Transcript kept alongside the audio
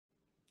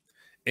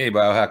Hey,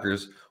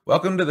 biohackers.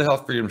 Welcome to the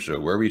Health Freedom Show,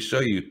 where we show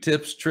you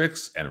tips,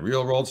 tricks, and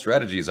real-world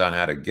strategies on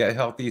how to get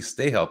healthy,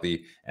 stay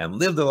healthy, and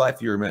live the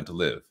life you were meant to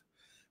live.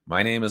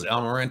 My name is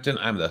Elmer Renton.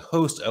 I'm the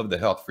host of the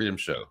Health Freedom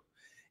Show.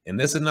 In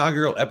this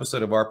inaugural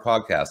episode of our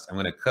podcast, I'm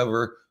going to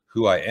cover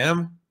who I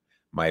am,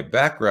 my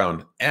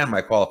background, and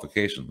my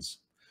qualifications.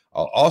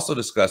 I'll also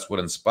discuss what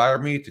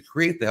inspired me to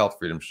create the Health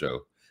Freedom Show,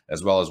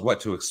 as well as what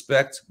to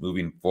expect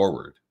moving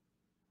forward.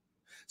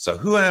 So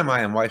who am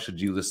I and why should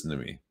you listen to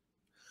me?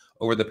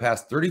 Over the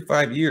past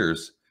 35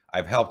 years,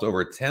 I've helped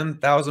over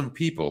 10,000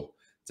 people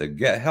to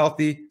get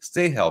healthy,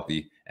 stay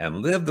healthy,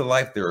 and live the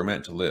life they were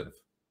meant to live.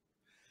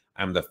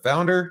 I'm the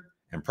founder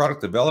and product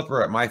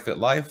developer at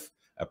myfitlife,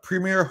 a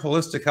premier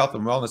holistic health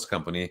and wellness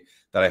company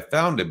that I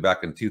founded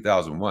back in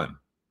 2001.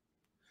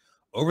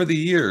 Over the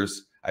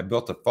years, I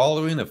built a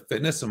following of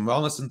fitness and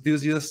wellness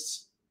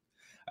enthusiasts.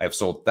 I've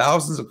sold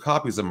thousands of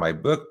copies of my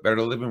book,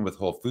 Better Living with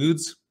Whole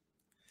Foods,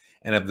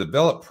 and I've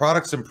developed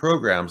products and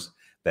programs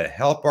that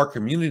help our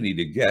community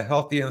to get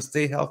healthy and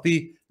stay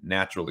healthy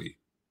naturally.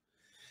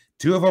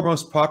 Two of our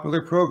most popular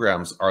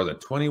programs are the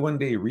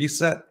 21-Day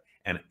Reset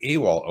and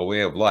AWOL, A Way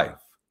of Life.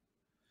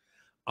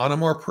 On a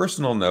more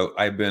personal note,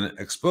 I've been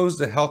exposed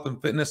to health and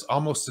fitness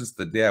almost since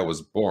the day I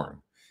was born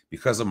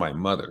because of my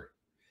mother.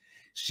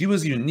 She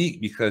was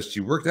unique because she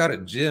worked out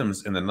at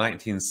gyms in the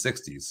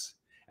 1960s.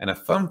 And a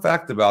fun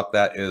fact about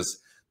that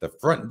is the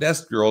front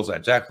desk girls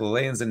at Jack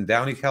LaLanne's in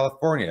Downey,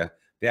 California,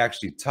 they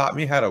actually taught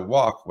me how to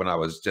walk when I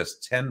was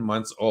just 10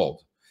 months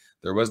old.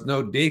 There was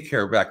no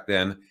daycare back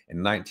then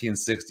in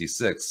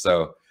 1966,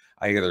 so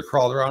I either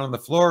crawled around on the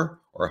floor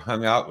or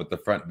hung out with the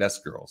front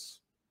desk girls.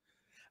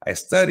 I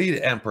studied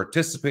and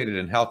participated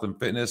in health and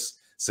fitness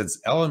since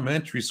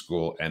elementary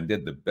school and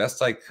did the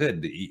best I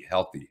could to eat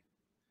healthy.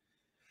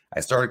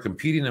 I started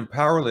competing in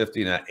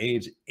powerlifting at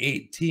age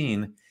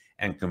 18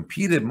 and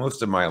competed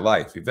most of my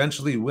life,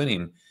 eventually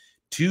winning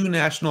 2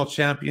 national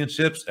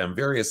championships and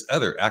various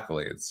other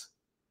accolades.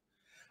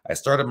 I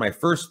started my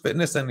first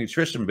fitness and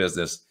nutrition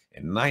business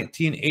in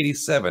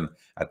 1987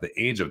 at the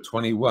age of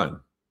 21.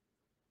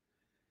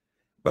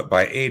 But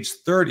by age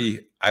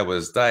 30, I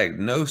was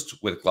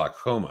diagnosed with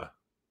glaucoma.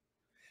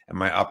 And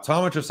my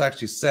optometrist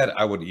actually said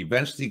I would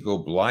eventually go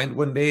blind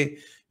one day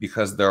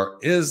because there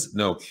is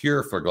no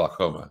cure for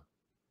glaucoma.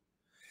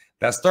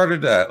 That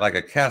started like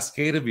a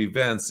cascade of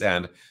events,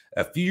 and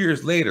a few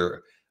years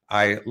later,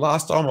 I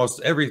lost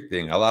almost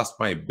everything. I lost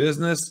my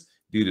business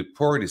due to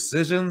poor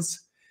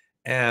decisions,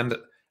 and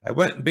I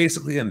went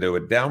basically into a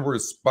downward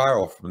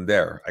spiral from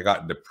there. I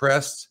got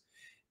depressed,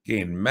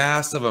 gained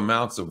massive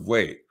amounts of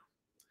weight.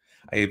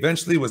 I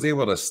eventually was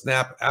able to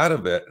snap out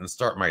of it and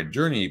start my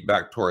journey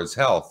back towards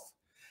health.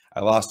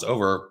 I lost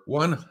over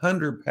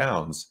 100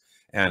 pounds,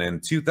 and in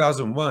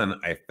 2001,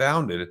 I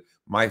founded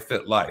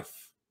myfitlife.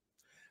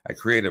 I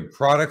created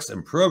products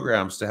and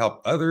programs to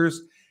help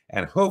others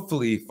and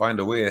hopefully find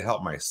a way to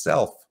help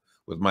myself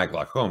with my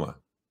glaucoma.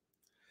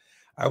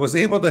 I was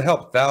able to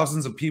help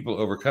thousands of people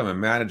overcome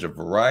and manage a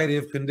variety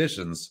of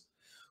conditions,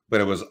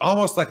 but it was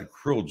almost like a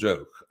cruel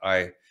joke.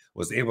 I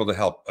was able to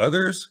help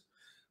others,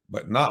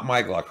 but not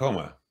my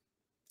glaucoma.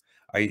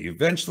 I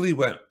eventually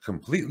went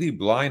completely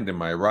blind in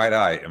my right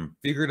eye and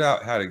figured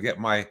out how to get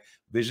my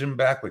vision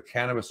back with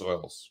cannabis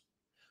oils,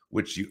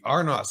 which you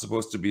are not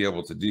supposed to be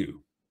able to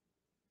do.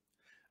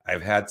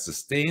 I've had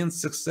sustained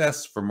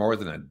success for more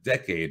than a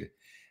decade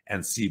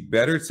and see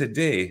better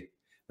today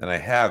than I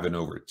have in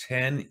over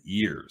 10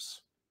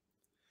 years.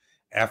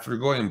 After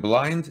going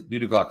blind due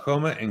to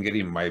glaucoma and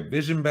getting my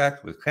vision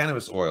back with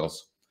cannabis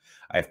oils,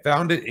 I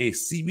founded a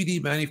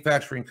CBD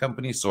manufacturing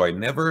company so I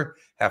never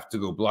have to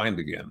go blind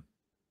again.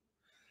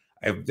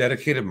 I've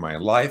dedicated my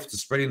life to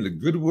spreading the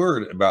good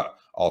word about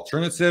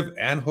alternative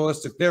and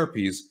holistic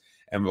therapies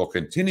and will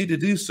continue to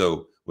do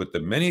so with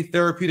the many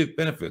therapeutic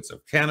benefits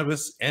of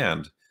cannabis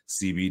and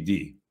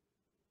CBD.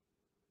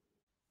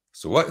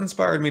 So what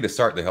inspired me to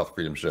start the Health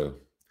Freedom Show?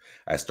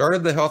 I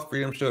started the Health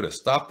Freedom Show to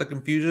stop the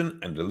confusion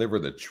and deliver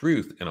the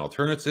truth in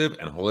alternative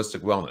and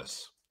holistic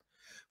wellness.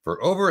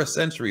 For over a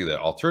century, the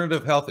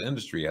alternative health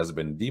industry has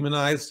been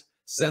demonized,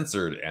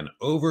 censored, and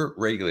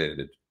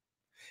over-regulated.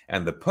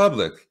 And the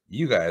public,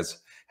 you guys,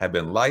 have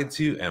been lied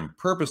to and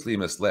purposely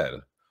misled,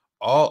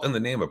 all in the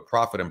name of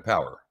profit and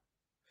power.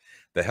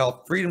 The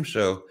Health Freedom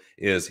Show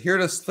is here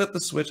to flip the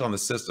switch on the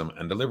system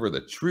and deliver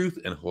the truth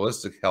in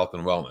holistic health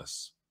and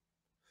wellness.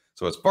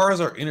 So as far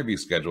as our interview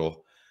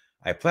schedule,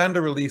 I plan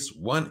to release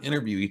one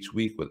interview each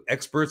week with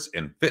experts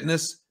in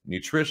fitness,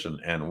 nutrition,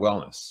 and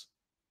wellness.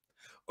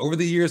 Over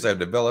the years, I've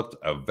developed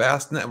a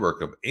vast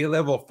network of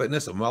A-level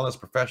fitness and wellness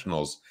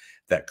professionals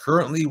that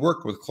currently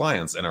work with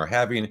clients and are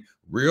having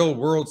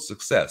real-world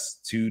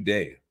success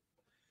today.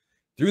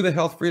 Through the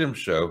Health Freedom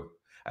Show,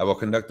 I will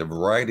conduct a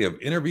variety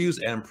of interviews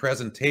and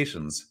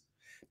presentations,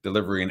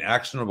 delivering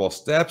actionable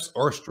steps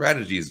or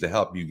strategies to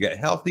help you get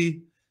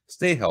healthy,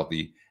 stay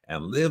healthy,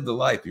 and live the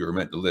life you were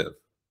meant to live.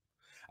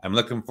 I'm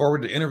looking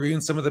forward to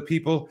interviewing some of the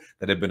people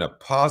that have been a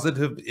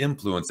positive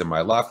influence in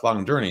my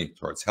lifelong journey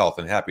towards health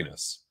and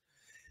happiness.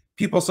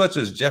 People such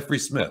as Jeffrey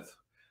Smith,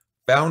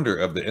 founder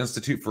of the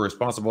Institute for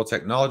Responsible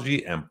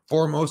Technology and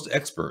foremost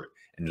expert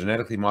in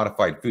genetically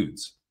modified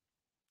foods.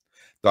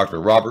 Dr.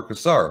 Robert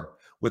Kassar,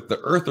 with the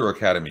Earther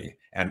Academy,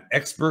 an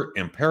expert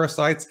in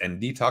parasites and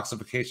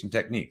detoxification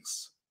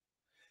techniques.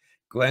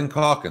 Glenn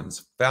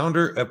Calkins,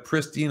 founder of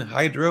Pristine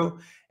Hydro,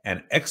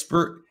 an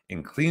expert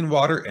in clean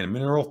water and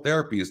mineral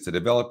therapies to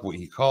develop what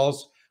he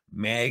calls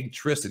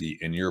magtricity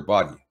in your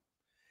body.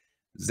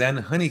 Zen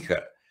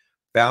Honeycutt,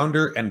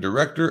 founder and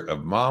director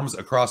of Moms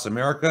Across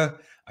America,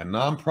 a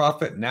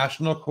nonprofit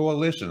national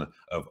coalition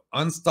of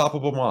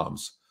unstoppable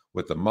moms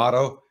with the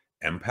motto,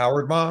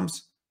 Empowered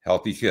Moms,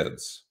 Healthy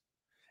Kids.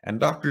 And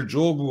Dr.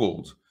 Joel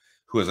Gould,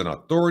 who is an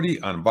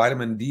authority on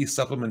vitamin D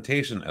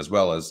supplementation as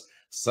well as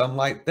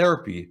sunlight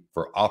therapy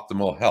for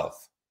optimal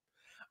health.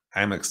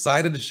 I am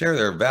excited to share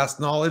their vast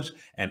knowledge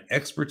and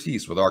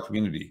expertise with our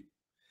community.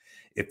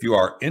 If you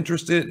are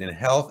interested in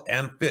health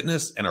and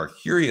fitness and are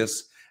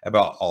curious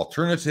about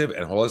alternative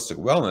and holistic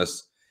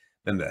wellness,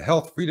 then the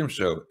Health Freedom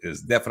Show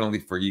is definitely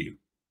for you.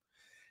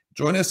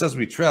 Join us as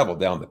we travel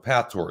down the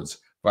path towards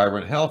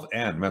vibrant health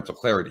and mental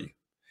clarity.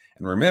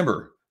 And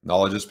remember,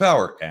 knowledge is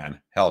power and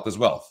health is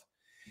wealth.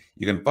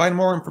 You can find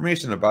more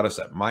information about us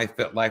at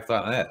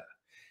myfitlife.net.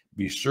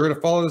 Be sure to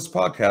follow this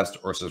podcast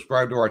or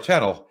subscribe to our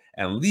channel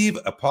and leave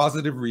a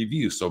positive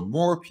review so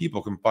more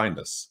people can find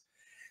us.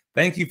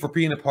 Thank you for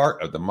being a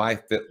part of the My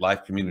Fit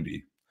Life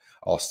community.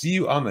 I'll see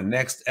you on the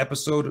next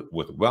episode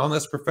with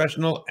wellness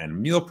professional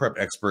and meal prep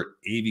expert,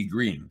 Avi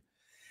Green.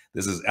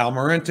 This is Al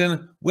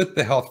Morenton with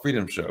the Health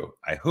Freedom Show.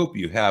 I hope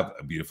you have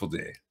a beautiful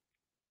day.